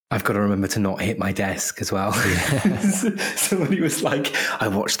I've got to remember to not hit my desk as well. Yeah. Somebody was like, I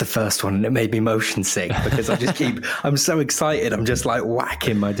watched the first one and it made me motion sick because I'm so excited. I'm just like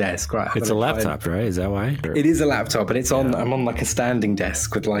whacking my desk. Right. It's a laptop, right? Is that why? It is a laptop, and I'm on like a standing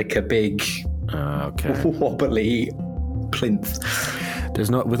desk with like a big wobbly plinth.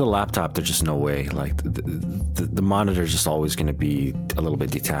 With a laptop, there's just no way. Like the monitor is just always going to be a little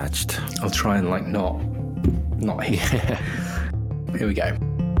bit detached. I'll try and like not hit. Here we go.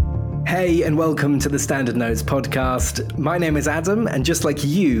 Hey, and welcome to the Standard Notes podcast. My name is Adam, and just like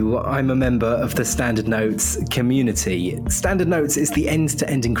you, I'm a member of the Standard Notes community. Standard Notes is the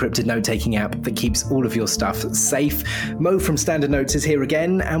end-to-end encrypted note-taking app that keeps all of your stuff safe. Mo from Standard Notes is here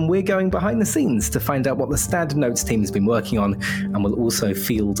again, and we're going behind the scenes to find out what the Standard Notes team has been working on, and we'll also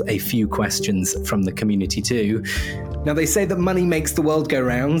field a few questions from the community too. Now, they say that money makes the world go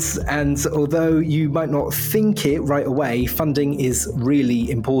round, and although you might not think it right away, funding is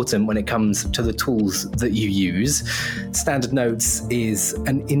really important when it comes to the tools that you use. Standard Notes is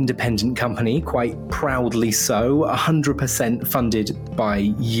an independent company, quite proudly so, 100% funded by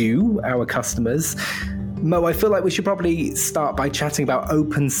you, our customers. Mo, I feel like we should probably start by chatting about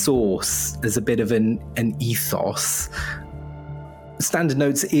open source as a bit of an ethos. Standard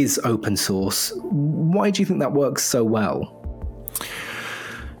Notes is open source. Why do you think that works so well?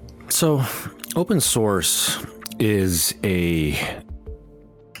 So, open source is a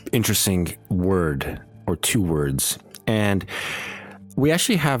interesting word, or two words, and we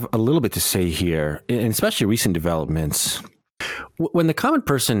actually have a little bit to say here, and especially recent developments. When the common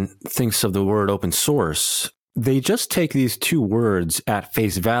person thinks of the word open source, they just take these two words at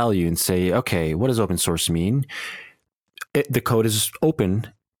face value and say, okay, what does open source mean? The code is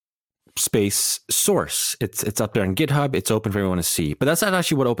open space source. It's up there on GitHub. It's open for everyone to see. But that's not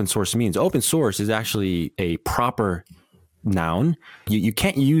actually what open source means. Open source is actually a proper noun. You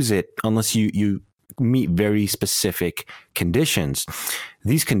can't use it unless you meet very specific conditions.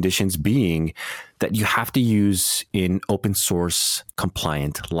 These conditions being that you have to use an open source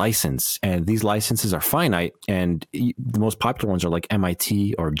compliant license. And these licenses are finite, and the most popular ones are like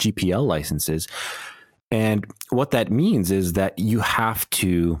MIT or GPL licenses. And what that means is that you have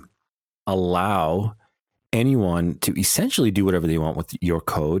to allow anyone to essentially do whatever they want with your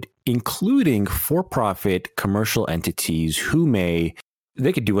code, including for-profit commercial entities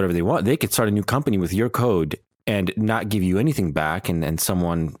they could do whatever they want. They could start a new company with your code and not give you anything back. And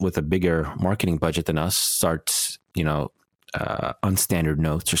someone with a bigger marketing budget than us starts, unstandard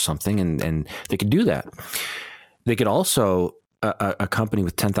notes or something, and they could do that. They could also, a company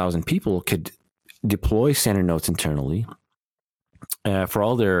with 10,000 people could deploy standard notes internally for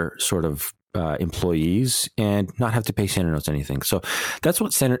all their sort of employees and not have to pay standard notes anything. So that's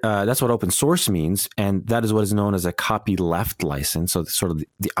what open source means, and that is what is known as a copyleft license. So sort of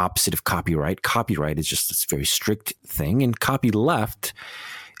the opposite of copyright. Copyright is just this very strict thing, and copyleft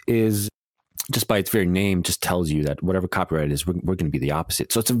is, just by its very name, just tells you that whatever copyright is, we're going to be the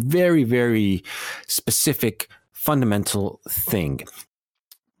opposite. So it's a very, very specific, fundamental thing.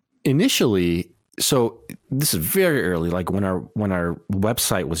 Initially, so this is very early, like when our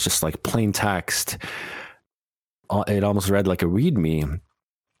website was just like plain text, it almost read like a README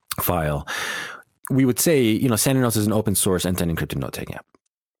file. We would say, Standard Notes is an open source end-to-end encrypted note-taking app.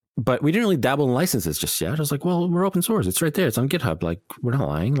 But we didn't really dabble in licenses just yet. I was like, well, we're open source. It's right there. It's on GitHub. Like, we're not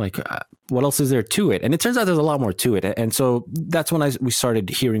lying. Like, what else is there to it? And it turns out there's a lot more to it. And so that's when we started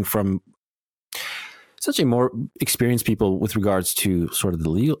hearing from essentially more experienced people with regards to sort of the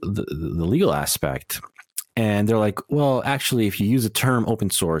legal aspect. And they're like, well, actually, if you use the term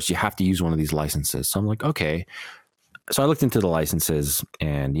open source, you have to use one of these licenses. So I'm like, okay. So I looked into the licenses,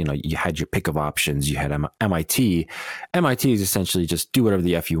 and, you had your pick of options. You had MIT. MIT is essentially just do whatever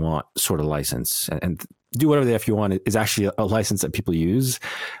the F you want sort of license. And do whatever the F you want is actually a license that people use.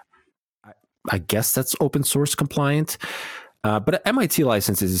 I guess that's open source compliant. But an MIT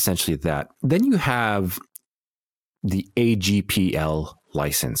license is essentially that. Then you have the AGPL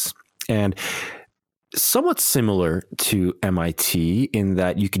license, and somewhat similar to MIT in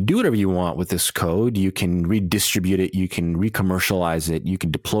that you can do whatever you want with this code. You can redistribute it. You can re-commercialize it. You can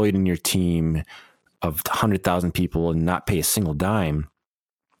deploy it in your team of 100,000 people and not pay a single dime.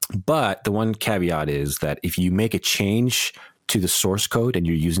 But the one caveat is that if you make a change to the source code and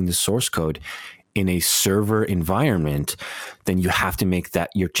you're using the source code in a server environment, then you have to make that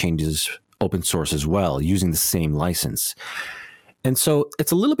your changes open source as well, using the same license. And so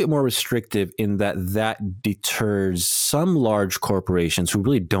it's a little bit more restrictive in that deters some large corporations who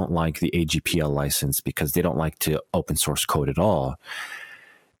really don't like the AGPL license because they don't like to open source code at all.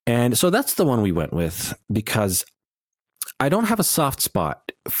 And so that's the one we went with because I don't have a soft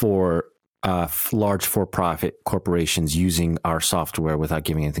spot for large for-profit corporations using our software without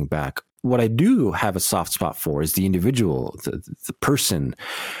giving anything back. What I do have a soft spot for is the individual, the person,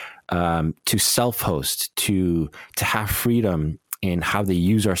 to self-host, to have freedom in how they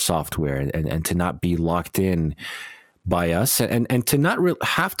use our software, and to not be locked in by us, and to not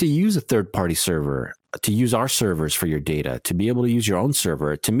have to use a third-party server, to use our servers for your data, to be able to use your own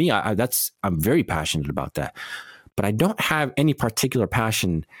server. To me, I'm very passionate about that. But I don't have any particular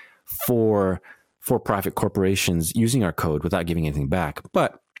passion for-profit corporations using our code without giving anything back.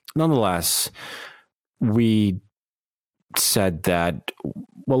 But nonetheless, we said that,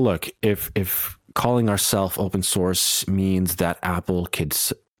 well, look, if calling ourselves open source means that Apple could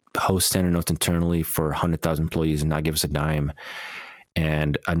host Standard Notes internally for 100,000 employees and not give us a dime,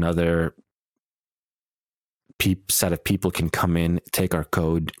 and another set of people can come in, take our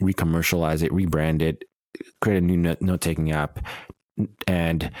code, re-commercialize it, rebrand it, create a new note-taking app,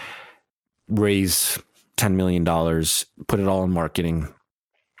 and raise $10 million, put it all in marketing,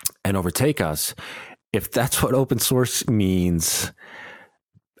 and overtake us. If that's what open source means,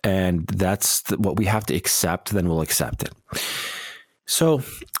 and that's what we have to accept, then we'll accept it. So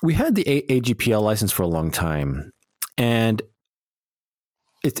we had the AGPL license for a long time, and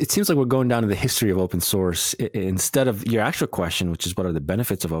it seems like we're going down to the history of open source instead of your actual question, which is what are the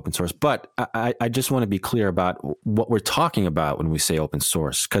benefits of open source. But I just want to be clear about what we're talking about when we say open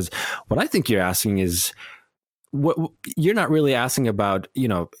source, because what I think you're asking is, what you're not really asking about,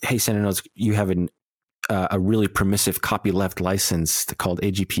 hey, Standard Notes, you have a really permissive copyleft license called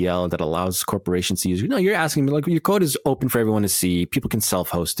AGPL that allows corporations to use. No, you're asking me, like, your code is open for everyone to see. People can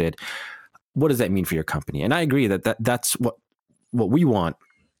self-host it. What does that mean for your company? And I agree that's what we want.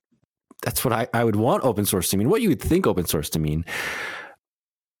 That's what I would want open source to mean, what you would think open source to mean.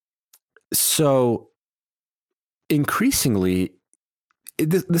 So increasingly,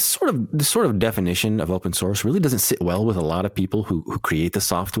 this sort of definition of open source really doesn't sit well with a lot of people who create the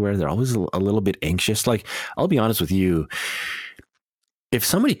software. They're always a little bit anxious. Like, I'll be honest with you, if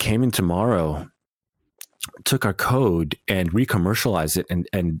somebody came in tomorrow, took our code and re-commercialized it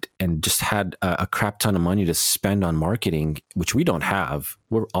and just had a crap ton of money to spend on marketing, which we don't have.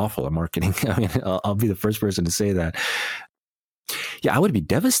 We're awful at marketing. I mean, I'll be the first person to say that. Yeah, I would be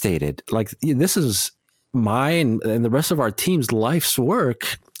devastated. Like, this is mine and the rest of our team's life's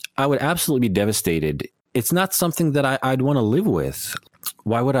work. I would absolutely be devastated. It's not something that I'd want to live with.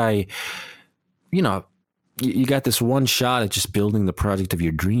 Why would I, you got this one shot at just building the project of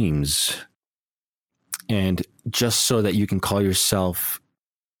your dreams, and just so that you can call yourself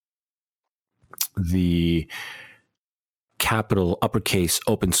the capital uppercase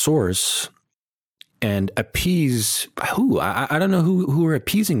open source and appease who? I don't know who we're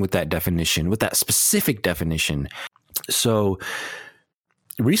appeasing with that definition, with that specific definition. So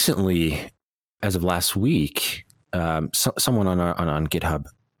recently, as of last week, someone on GitHub.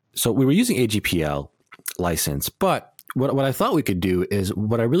 So we were using AGPL license, but what I thought we could do is,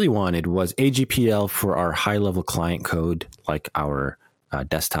 what I really wanted was AGPL for our high-level client code, like our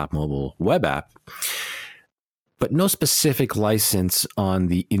desktop, mobile, web app, but no specific license on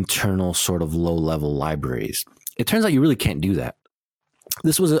the internal sort of low-level libraries. It turns out you really can't do that.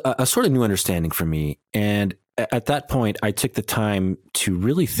 This was a sort of new understanding for me, and at that point, I took the time to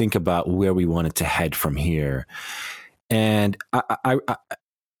really think about where we wanted to head from here, and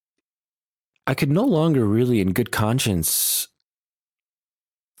I could no longer really, in good conscience,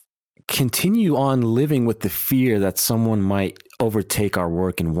 continue on living with the fear that someone might overtake our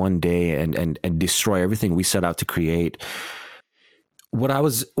work in one day and destroy everything we set out to create. What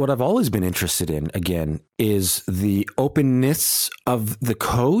I've always been interested in, again, is the openness of the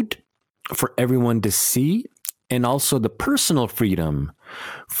code for everyone to see, and also the personal freedom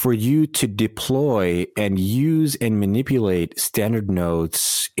for you to deploy and use and manipulate Standard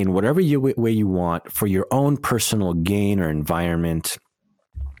Notes in whatever way you want for your own personal gain or environment.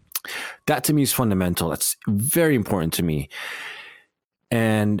 That to me is fundamental. That's very important to me.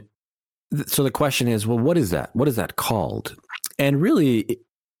 And so the question is, well, what is that? What is that called? And really,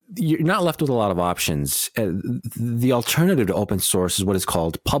 you're not left with a lot of options. The alternative to open source is what is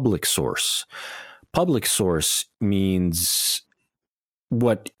called public source. Public source means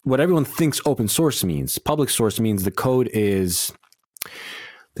what everyone thinks open source means. Public source means the code is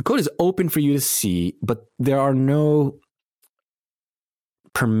open for you to see, but there are no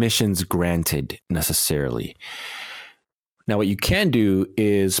permissions granted necessarily. Now, what you can do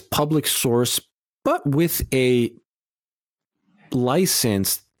is public source, but with a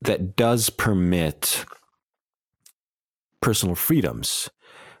license that does permit personal freedoms,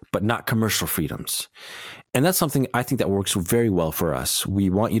 but not commercial freedoms. And that's something I think that works very well for us. We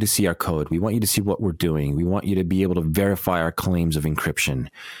want you to see our code. We want you to see what we're doing. We want you to be able to verify our claims of encryption.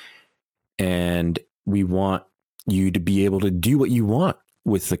 And we want you to be able to do what you want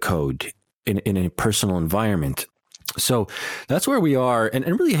with the code in a personal environment. So that's where we are and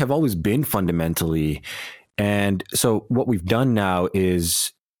really have always been fundamentally. And so what we've done now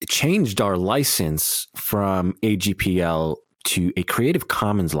is changed our license from AGPL to a Creative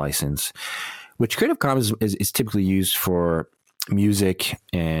Commons license, which Creative Commons is typically used for music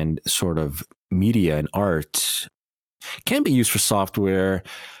and sort of media and art. Can be used for software,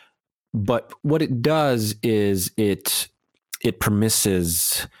 but what it does is it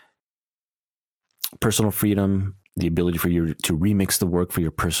permisses personal freedom, the ability for you to remix the work for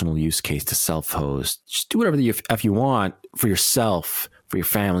your personal use case, to self-host. Just do whatever the F you want for yourself, for your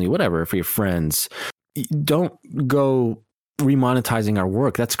family, whatever, for your friends. Don't go remonetizing our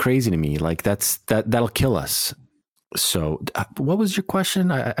work. That's crazy to me. Like that'll kill us. So what was your question?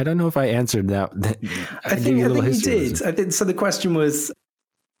 I don't know if I answered that. I think you did. I think so. The question was,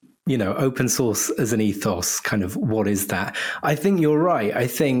 open source as an ethos, kind of what is that? I think you're right. I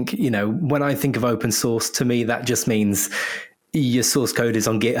think, when I think of open source, to me, that just means your source code is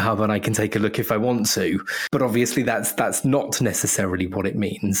on GitHub and I can take a look if I want to. But obviously that's not necessarily what it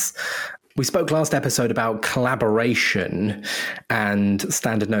means. We spoke last episode about collaboration, and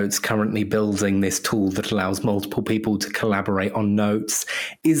Standard Notes currently building this tool that allows multiple people to collaborate on notes.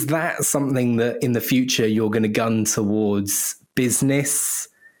 Is that something that in the future you're going to gun towards business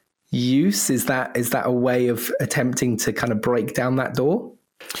use? Is that a way of attempting to kind of break down that door?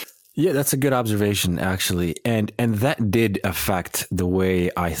 Yeah, that's a good observation, actually. And that did affect the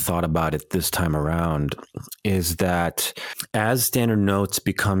way I thought about it this time around, is that as Standard Notes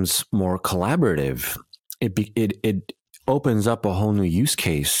becomes more collaborative, it opens up a whole new use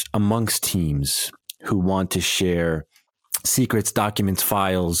case amongst teams who want to share secrets, documents,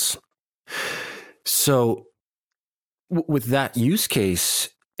 files. So with that use case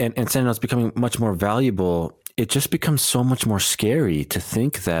and Standard Notes becoming much more valuable, it just becomes so much more scary to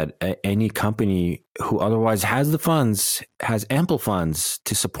think that any company who otherwise has the funds, has ample funds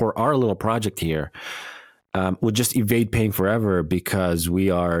to support our little project here, would just evade paying forever because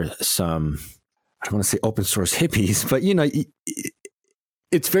we are some, I don't want to say open source hippies, but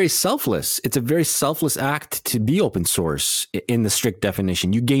it's very selfless. It's a very selfless act to be open source in the strict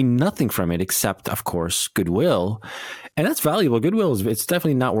definition. You gain nothing from it except, of course, goodwill. And that's valuable. Goodwill it's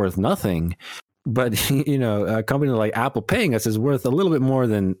definitely not worth nothing. But, a company like Apple paying us is worth a little bit more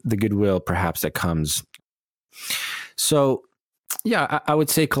than the goodwill perhaps that comes. So, yeah, I would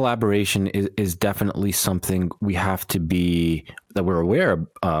say collaboration is definitely something we have to be, that we're aware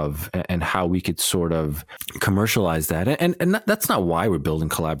of, and how we could sort of commercialize that. And that's not why we're building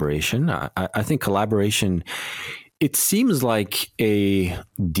collaboration. I think collaboration, it seems like a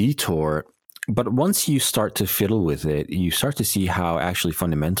detour. But once you start to fiddle with it, you start to see how actually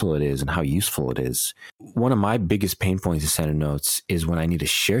fundamental it is and how useful it is. One of my biggest pain points in Standard Notes is when I need to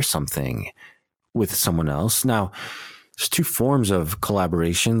share something with someone else. Now, there's two forms of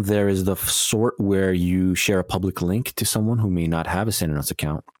collaboration. There is the sort where you share a public link to someone who may not have a Standard Notes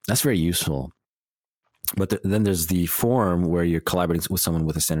account. That's very useful. But then there's the form where you're collaborating with someone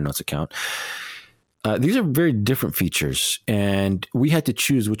with a Standard Notes account. These are very different features, and we had to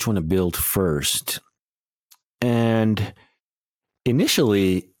choose which one to build first. And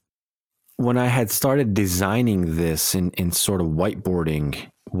initially, when I had started designing this in sort of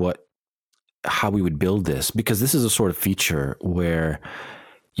whiteboarding how we would build this, because this is a sort of feature where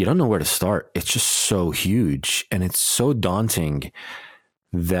you don't know where to start. It's just so huge, and it's so daunting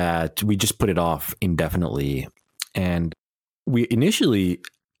that we just put it off indefinitely. And we initially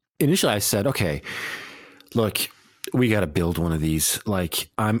I said, okay, look, we got to build one of these. Like,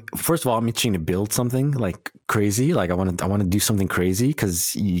 first of all, I'm itching to build something like crazy. Like I want to do something crazy,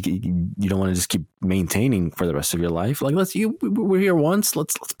 because you don't want to just keep maintaining for the rest of your life. Like, we're here once.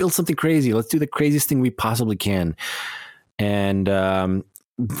 Let's build something crazy. Let's do the craziest thing we possibly can. And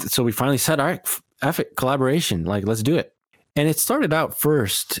so we finally said, all right, F it, collaboration. Like, let's do it. And it started out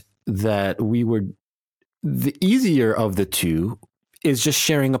first that the easier of the two is just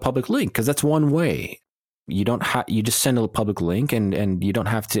sharing a public link, because that's one way. You just send a public link and you don't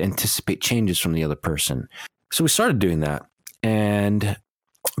have to anticipate changes from the other person. So we started doing that and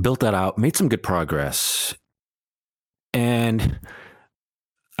built that out, made some good progress. And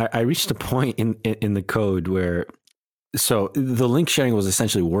I reached a point in the code where, so the link sharing was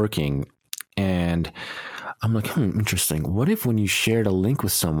essentially working. And I'm like, interesting. What if when you shared a link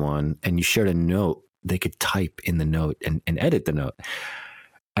with someone and you shared a note, they could type in the note and edit the note?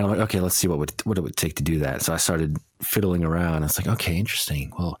 And I'm like, okay, let's see what it would take to do that. So I started fiddling around. I was like, okay,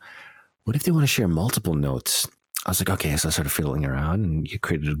 interesting. Well, what if they want to share multiple notes? I was like, okay. So I started fiddling around, and you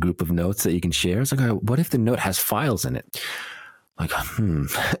created a group of notes that you can share. It's like, what if the note has files in it? Like,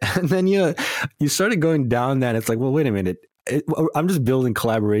 And then you started going down that. It's like, well, wait a minute. I'm just building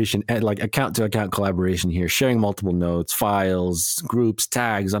collaboration and like account to account collaboration here, sharing multiple notes, files, groups,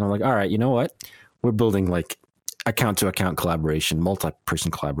 tags. And I'm like, all right, you know what? We're building like account to account collaboration, multi-person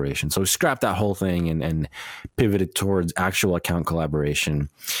collaboration. So we scrapped that whole thing and pivoted towards actual account collaboration.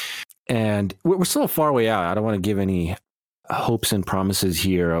 And we're still a far way out. I don't want to give any hopes and promises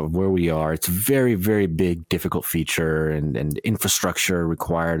here of where we are. It's a very, very big, difficult feature and infrastructure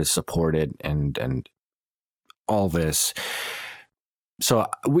required to support it and all this. So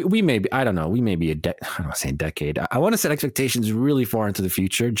we may be, I don't know, we may be I don't want to say a decade. I want to set expectations really far into the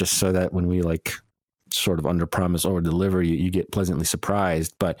future, just so that when we like sort of under promise over deliver, you get pleasantly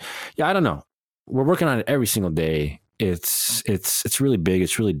surprised. But yeah, I don't know. We're working on it every single day. It's really big.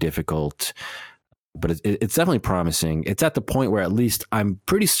 It's really difficult, but it's definitely promising. It's at the point where at least I'm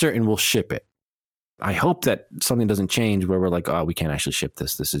pretty certain we'll ship it. I hope that something doesn't change where we're like, oh, we can't actually ship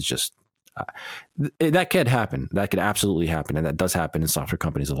this. This is just, that could happen. That could absolutely happen. And that does happen in software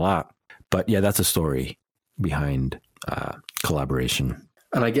companies a lot. But yeah, that's a story behind collaboration.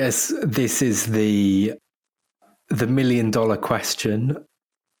 And I guess this is the $1 million question,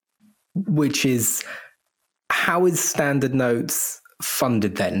 which is, how is Standard Notes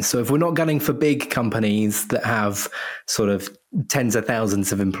funded then? So if we're not gunning for big companies that have sort of tens of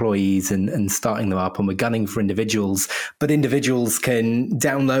thousands of employees and starting them up, and we're gunning for individuals, but individuals can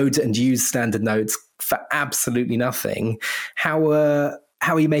download and use Standard Notes for absolutely nothing, how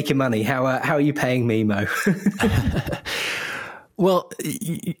are you making money? How are you paying me, Mo? Well,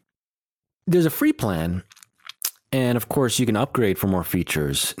 there's a free plan, and of course you can upgrade for more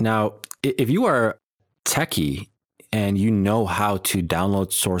features. Now, if you are techie and you know how to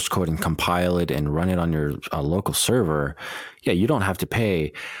download source code and compile it and run it on your local server, yeah, you don't have to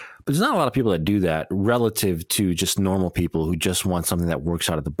pay. But there's not a lot of people that do that relative to just normal people who just want something that works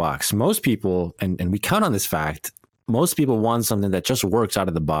out of the box. Most people, and we count on this fact, most people want something that just works out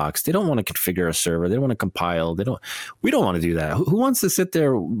of the box. They don't want to configure a server. They don't want to compile. We don't want to do that. Who wants to sit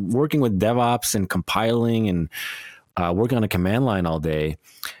there working with DevOps and compiling and working on a command line all day?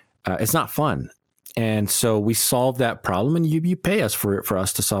 It's not fun. And so we solve that problem, and you pay us for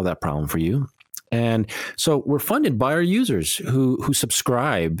us to solve that problem for you. And so we're funded by our users who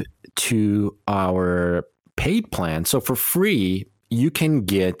subscribe to our paid plan. So for free, you can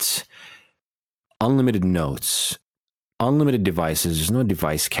get unlimited notes, unlimited devices. There's no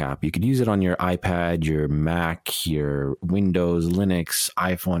device cap. You could use it on your iPad, your Mac, your Windows, Linux,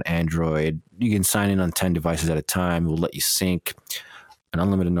 iPhone, Android. You can sign in on 10 devices at a time. We'll let you sync an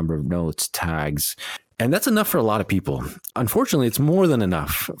unlimited number of notes, tags. And that's enough for a lot of people. Unfortunately, it's more than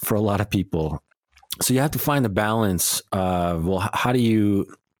enough for a lot of people. So you have to find the balance of, well, how do you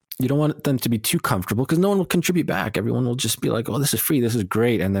don't want them to be too comfortable because no one will contribute back. Everyone will just be like, oh, this is free. This is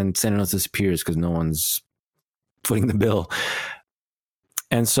great. And then Standard Notes disappears because no one's footing the bill.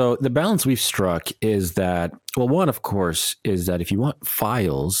 And so the balance we've struck is that, well, one, of course, is that if you want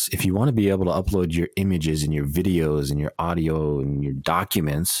files, if you want to be able to upload your images and your videos and your audio and your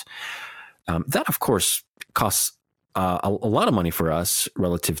documents, that, of course, costs a lot of money for us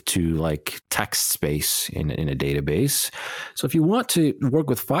relative to like text space in a database. So if you want to work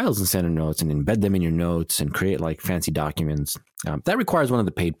with files in Standard Notes and embed them in your notes and create like fancy documents, that requires one of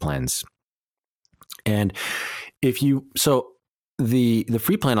the paid plans. And the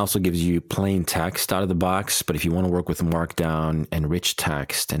free plan also gives you plain text out of the box, but if you want to work with Markdown and rich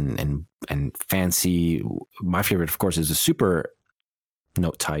text and fancy, my favorite, of course, is a super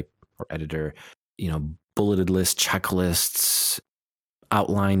note type or editor, bulleted list, checklists,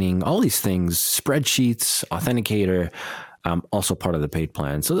 outlining, all these things, spreadsheets, Authenticator, also part of the paid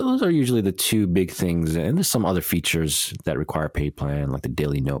plan. So those are usually the two big things. And there's some other features that require paid plan, like the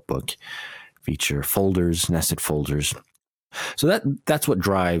daily notebook feature, folders, nested folders. So that's what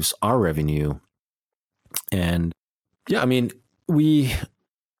drives our revenue. And yeah, I mean,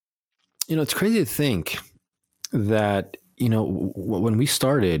 it's crazy to think that, when we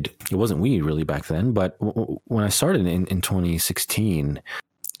started, it wasn't we really back then, but when I started in 2016,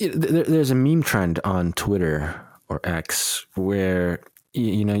 there's a meme trend on Twitter or X where,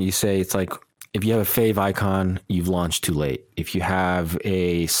 you say it's like, if you have a fave icon, you've launched too late. If you have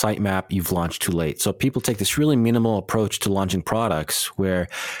a sitemap, you've launched too late. So people take this really minimal approach to launching products where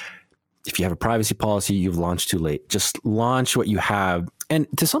if you have a privacy policy, you've launched too late. Just launch what you have. And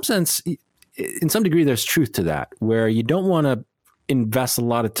to some sense, in some degree, there's truth to that, where you don't want to invest a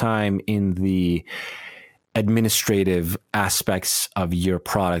lot of time in the administrative aspects of your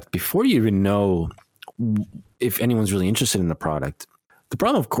product before you even know if anyone's really interested in the product. The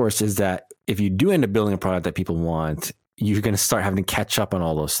problem, of course, is that if you do end up building a product that people want, you're going to start having to catch up on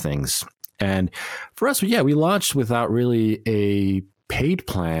all those things. And for us, we launched without really a paid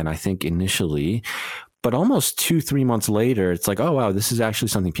plan, I think, initially. But almost 2-3 months later, it's like, oh, wow, this is actually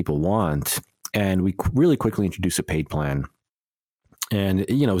something people want. And we really quickly introduced a paid plan. And,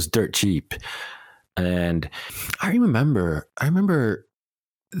 it was dirt cheap. And I remember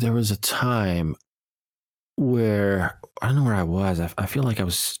there was a time where, I don't know where I was. I feel like I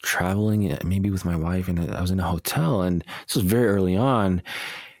was traveling maybe with my wife, and I was in a hotel, and this was very early on.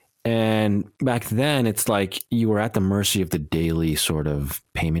 And back then, it's like you were at the mercy of the daily sort of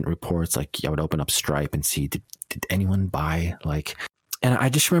payment reports. Like I would open up Stripe and see, did anyone buy? And I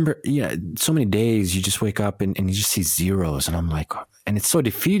just remember, so many days you just wake up and you just see zeros, and I'm like, and it's so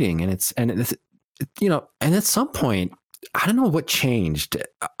defeating. And and at some point, I don't know what changed.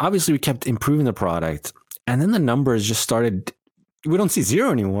 Obviously, we kept improving the product, and then the numbers just started. We don't see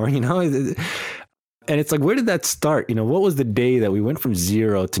zero anymore, And it's like, where did that start? What was the day that we went from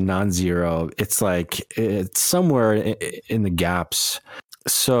zero to non-zero? It's like, it's somewhere in the gaps.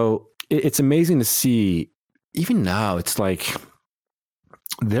 So it's amazing to see. Even now, it's like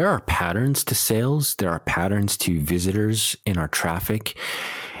there are patterns to sales. There are patterns to visitors in our traffic.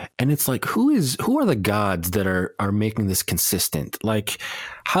 And it's like, who are the gods that are making this consistent? Like,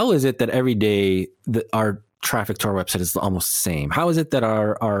 how is it that every day that our traffic to our website is almost the same? How is it that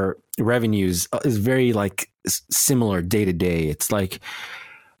our revenues is very similar day to day? It's like,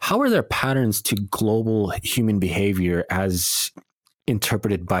 how are there patterns to global human behavior as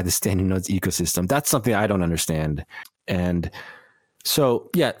interpreted by the Standard Notes ecosystem? That's something I don't understand. And so,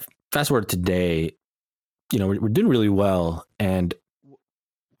 fast forward to today, we're doing really well. And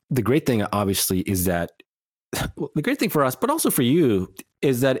the great thing, obviously, is that the great thing for us, but also for you,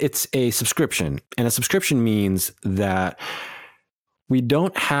 is that it's a subscription. And a subscription means that we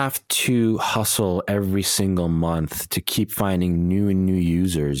don't have to hustle every single month to keep finding new and new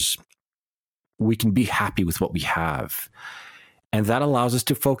users. We can be happy with what we have. And that allows us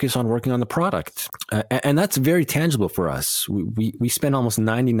to focus on working on the product. And that's very tangible for us. We spend almost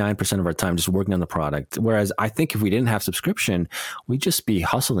 99% of our time just working on the product. Whereas I think if we didn't have subscription, we'd just be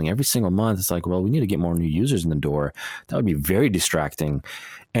hustling every single month. It's like, well, we need to get more new users in the door. That would be very distracting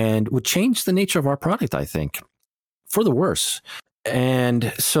and would change the nature of our product, I think, for the worse.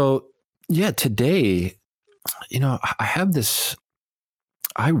 And so, today, I have this,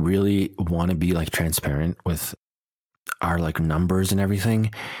 I really want to be transparent with our numbers and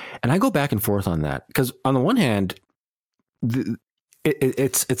everything. And I go back and forth on that because on the one hand,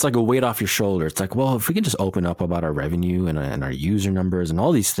 it's like a weight off your shoulder. It's like, well, if we can just open up about our revenue and our user numbers and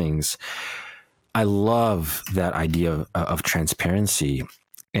all these things, I love that idea of transparency.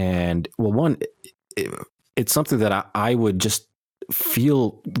 And well, one, it's something that I would just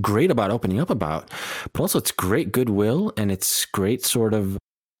feel great about opening up about, but also it's great goodwill and it's great sort of,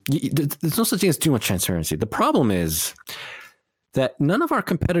 there's no such thing as too much transparency. The problem is that none of our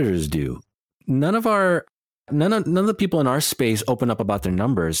competitors do. None of the people in our space open up about their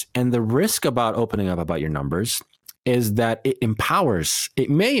numbers. And the risk about opening up about your numbers is that it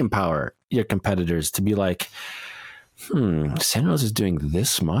may empower your competitors to be like, Standard Notes is doing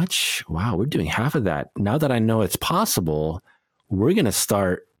this much. Wow, we're doing half of that. Now that I know it's possible, we're going to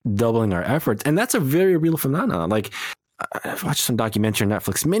start doubling our efforts. And that's a very real phenomenon. I've watched some documentary on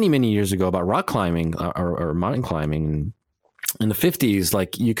Netflix many, many years ago about rock climbing or mountain climbing. In the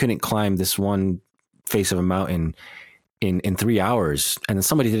 50s, you couldn't climb this one face of a mountain in 3 hours. And then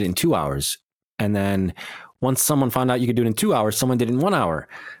somebody did it in 2 hours. And then once someone found out you could do it in 2 hours, someone did it in 1 hour.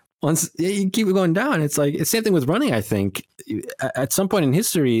 Once you keep going down, it's like, it's the same thing with running, I think. At some point in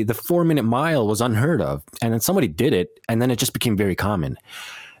history, the 4-minute mile was unheard of. And then somebody did it, and then it just became very common.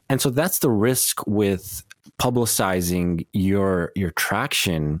 And so that's the risk with publicizing your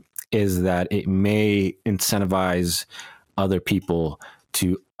traction, is that it may incentivize other people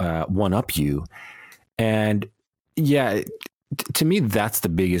to one-up you. And to me, that's the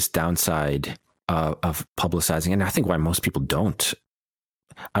biggest downside of publicizing. And I think why most people don't.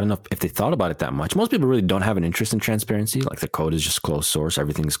 I don't know if they thought about it that much. Most people really don't have an interest in transparency. The code is just closed source.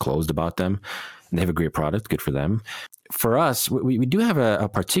 Everything's closed about them. And they have a great product. Good for them. For us, we do have a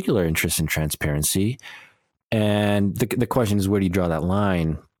particular interest in transparency. And the question is, where do you draw that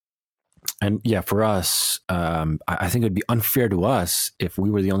line? And for us, I think it would be unfair to us if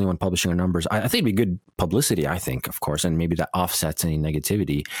we were the only one publishing our numbers. I think it'd be good publicity, I think, of course, and maybe that offsets any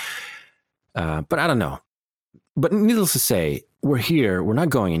negativity. But I don't know. But needless to say, we're here. We're not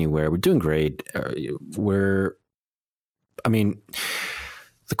going anywhere. We're doing great. The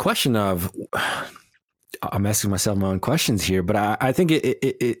question of, I'm asking myself my own questions here, but I think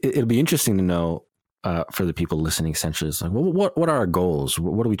it'll be interesting to know for the people listening, essentially, it's like, what are our goals?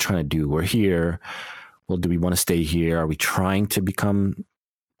 What are we trying to do? We're here. Well, do we want to stay here? Are we trying to become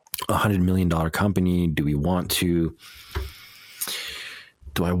 $100 million company? Do I want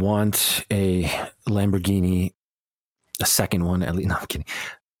a Lamborghini, a second one at least? No, I'm kidding.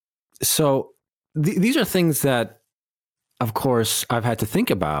 So these are things that, of course, I've had to think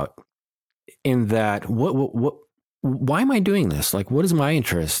about. In that, why am I doing this? Like, what is my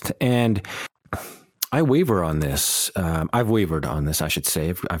interest? And I waver on this. I've wavered on this, I should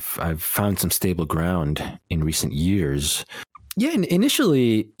say. I've found some stable ground in recent years. Yeah, and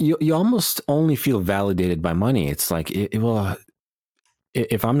initially, you almost only feel validated by money. It's like,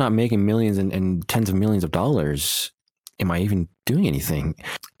 if I'm not making millions and tens of millions of dollars, am I even doing anything?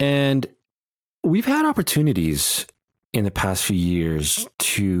 And we've had opportunities in the past few years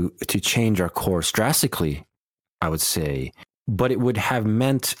to change our course drastically, I would say, but it would have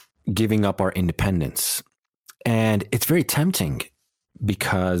meant giving up our independence. And it's very tempting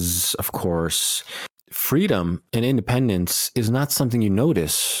because, of course, freedom and independence is not something you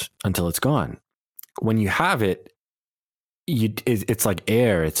notice until it's gone. When you have it, it's like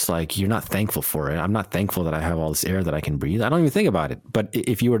air. It's like you're not thankful for it. I'm not thankful that I have all this air that I can breathe. I don't even think about it. But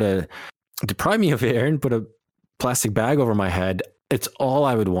if you were to deprive me of air and put a plastic bag over my head, it's all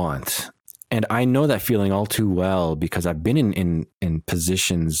I would want. And I know that feeling all too well because I've been in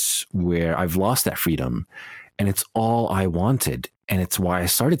positions where I've lost that freedom, and it's all I wanted. And it's why I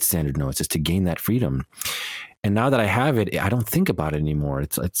started Standard Notes, is to gain that freedom. And now that I have it, I don't think about it anymore.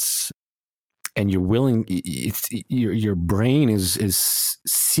 And you're willing, your brain is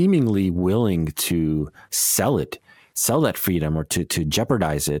seemingly willing to sell that freedom, or to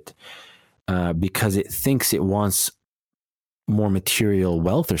jeopardize it, because it thinks it wants more material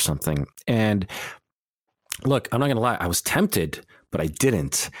wealth or something. And look, I'm not going to lie, I was tempted, but I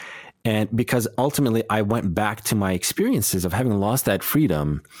didn't. And because ultimately I went back to my experiences of having lost that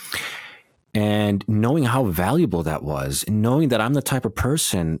freedom and knowing how valuable that was, and knowing that I'm the type of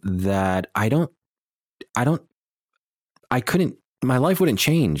person that my life wouldn't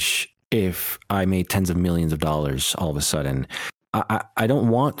change if I made tens of millions of dollars all of a sudden. I don't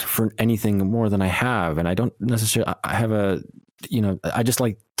want for anything more than I have. And I don't necessarily, I have I just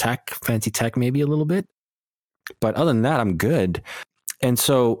like tech, fancy tech, maybe a little bit, but other than that, I'm good. And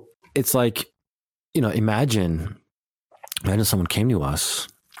so it's like, imagine someone came to us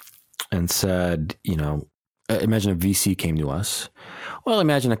and said, imagine a VC came to us. Well,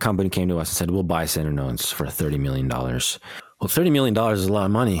 imagine a company came to us and said, we'll buy Standard Notes for $30 million. Well, $30 million is a lot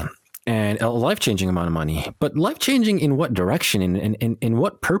of money. And a life-changing amount of money, but life-changing in what direction and in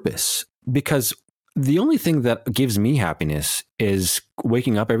what purpose? Because the only thing that gives me happiness is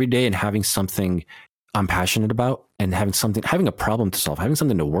waking up every day and having something I'm passionate about, and having a problem to solve, having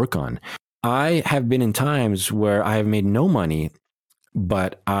something to work on. I have been in times where I have made no money,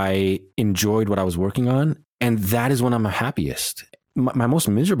 but I enjoyed what I was working on. And that is when I'm happiest. My most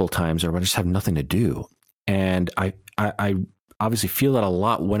miserable times are when I just have nothing to do. And I obviously feel that a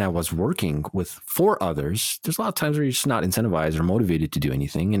lot when I was working for others. There's a lot of times where you're just not incentivized or motivated to do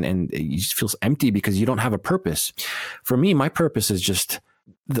anything, and you just feel empty because you don't have a purpose. For me, my purpose is just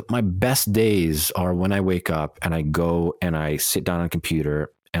my best days are when I wake up and I go and I sit down on a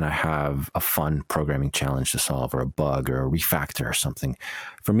computer and I have a fun programming challenge to solve, or a bug, or a refactor or something.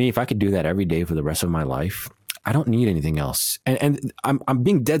 For me, if I could do that every day for the rest of my life, I don't need anything else. And I'm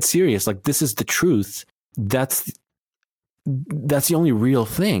being dead serious. Like, this is the truth. That's the only real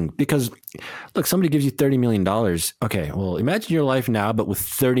thing. Because look, somebody gives you $30 million. Okay, well, imagine your life now, but with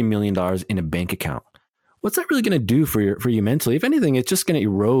 $30 million in a bank account. What's that really going to do for you mentally? If anything, it's just going to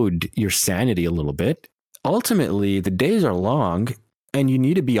erode your sanity a little bit. Ultimately, the days are long and you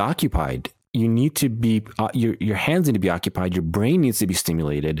need to be occupied. You need to be, your hands need to be occupied. Your brain needs to be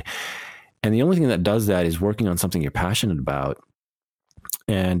stimulated. And the only thing that does that is working on something you're passionate about.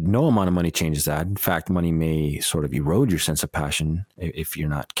 And no amount of money changes that. In fact, money may sort of erode your sense of passion if you're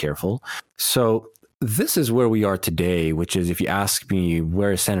not careful. So this is where we are today, which is, if you ask me,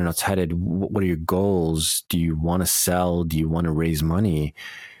 where is Standard Notes headed? What are your goals? Do you want to sell? Do you want to raise money?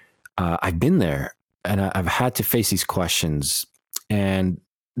 I've been there, and I've had to face these questions. And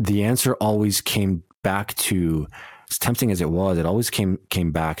the answer always came back to, as tempting as it was, it always came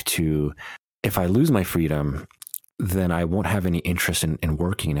back to, if I lose my freedom, then I won't have any interest in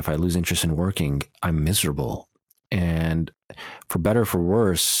working. And if I lose interest in working, I'm miserable. And for better or for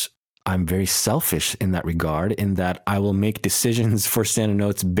worse, I'm very selfish in that regard, in that I will make decisions for Standard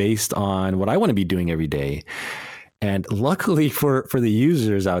Notes based on what I want to be doing every day. And luckily for the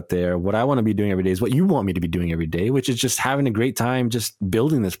users out there, what I want to be doing every day is what you want me to be doing every day, which is just having a great time just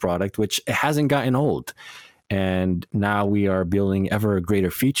building this product, which hasn't gotten old. And now we are building ever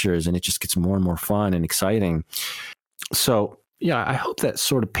greater features, and it just gets more and more fun and exciting. So yeah, I hope that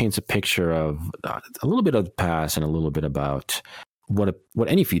sort of paints a picture of a little bit of the past and a little bit about what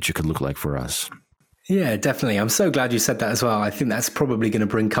any future could look like for us. Yeah, definitely. I'm so glad you said that as well. I think that's probably going to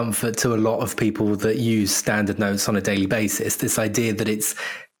bring comfort to a lot of people that use Standard Notes on a daily basis. This idea that it's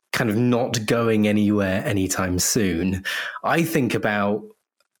kind of not going anywhere anytime soon. I think about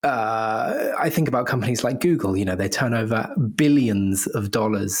companies like Google. You know, they turn over billions of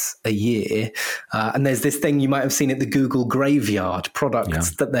dollars a year. And there's this thing you might have seen at the Google graveyard,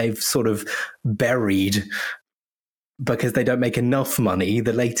 products that they've sort of buried because they don't make enough money.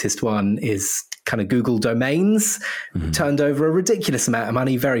 The latest one is kind of Google domains, turned over a ridiculous amount of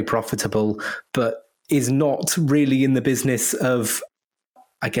money, very profitable, but is not really in the business of,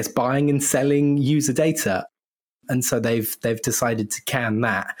 I guess, buying and selling user data. And so they've decided to can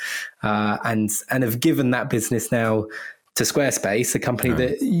that and have given that business now to Squarespace, a company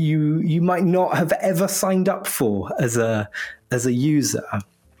that you might not have ever signed up for as a user.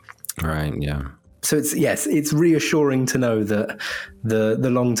 Right. Yeah. So it's reassuring to know that the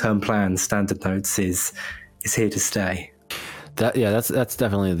long-term plan, Standard Notes, is here to stay. That's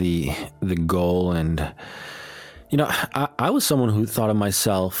definitely the goal. And you know, I was someone who thought of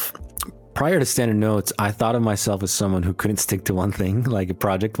myself prior to Standard Notes. I thought of myself as someone who couldn't stick to one thing, like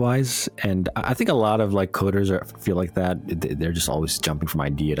project-wise. And I think a lot of like coders feel like that. They're just always jumping from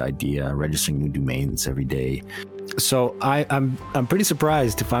idea to idea, registering new domains every day. So I'm pretty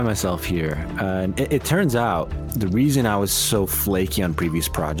surprised to find myself here. And it turns out the reason I was so flaky on previous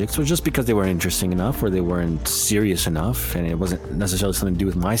projects was just because they weren't interesting enough or they weren't serious enough. And it wasn't necessarily something to do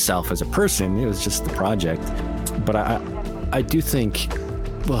with myself as a person. It was just the project. But I do think,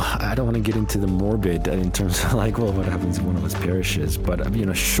 well, I don't want to get into the morbid in terms of like, well, what happens if one of us perishes? But, you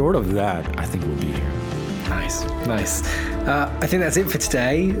know, short of that, I think we'll be here. Nice. I think that's it for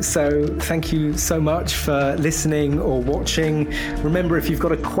today. So thank you so much for listening or watching. Remember, if you've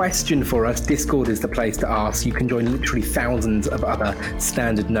got a question for us, Discord is the place to ask. You can join literally thousands of other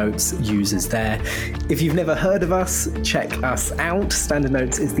Standard Notes users there. If you've never heard of us, check us out. Standard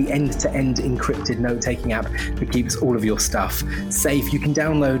Notes is the end-to-end encrypted note-taking app that keeps all of your stuff safe. You can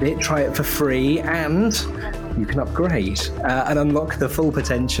download it, try it for free, and you can upgrade and unlock the full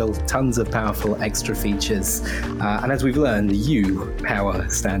potential, tons of powerful extra features. And as we've learned, you power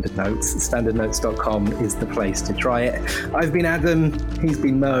Standard Notes. StandardNotes.com is the place to try it. I've been Adam, he's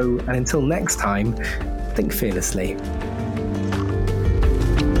been Mo, and until next time, think fearlessly.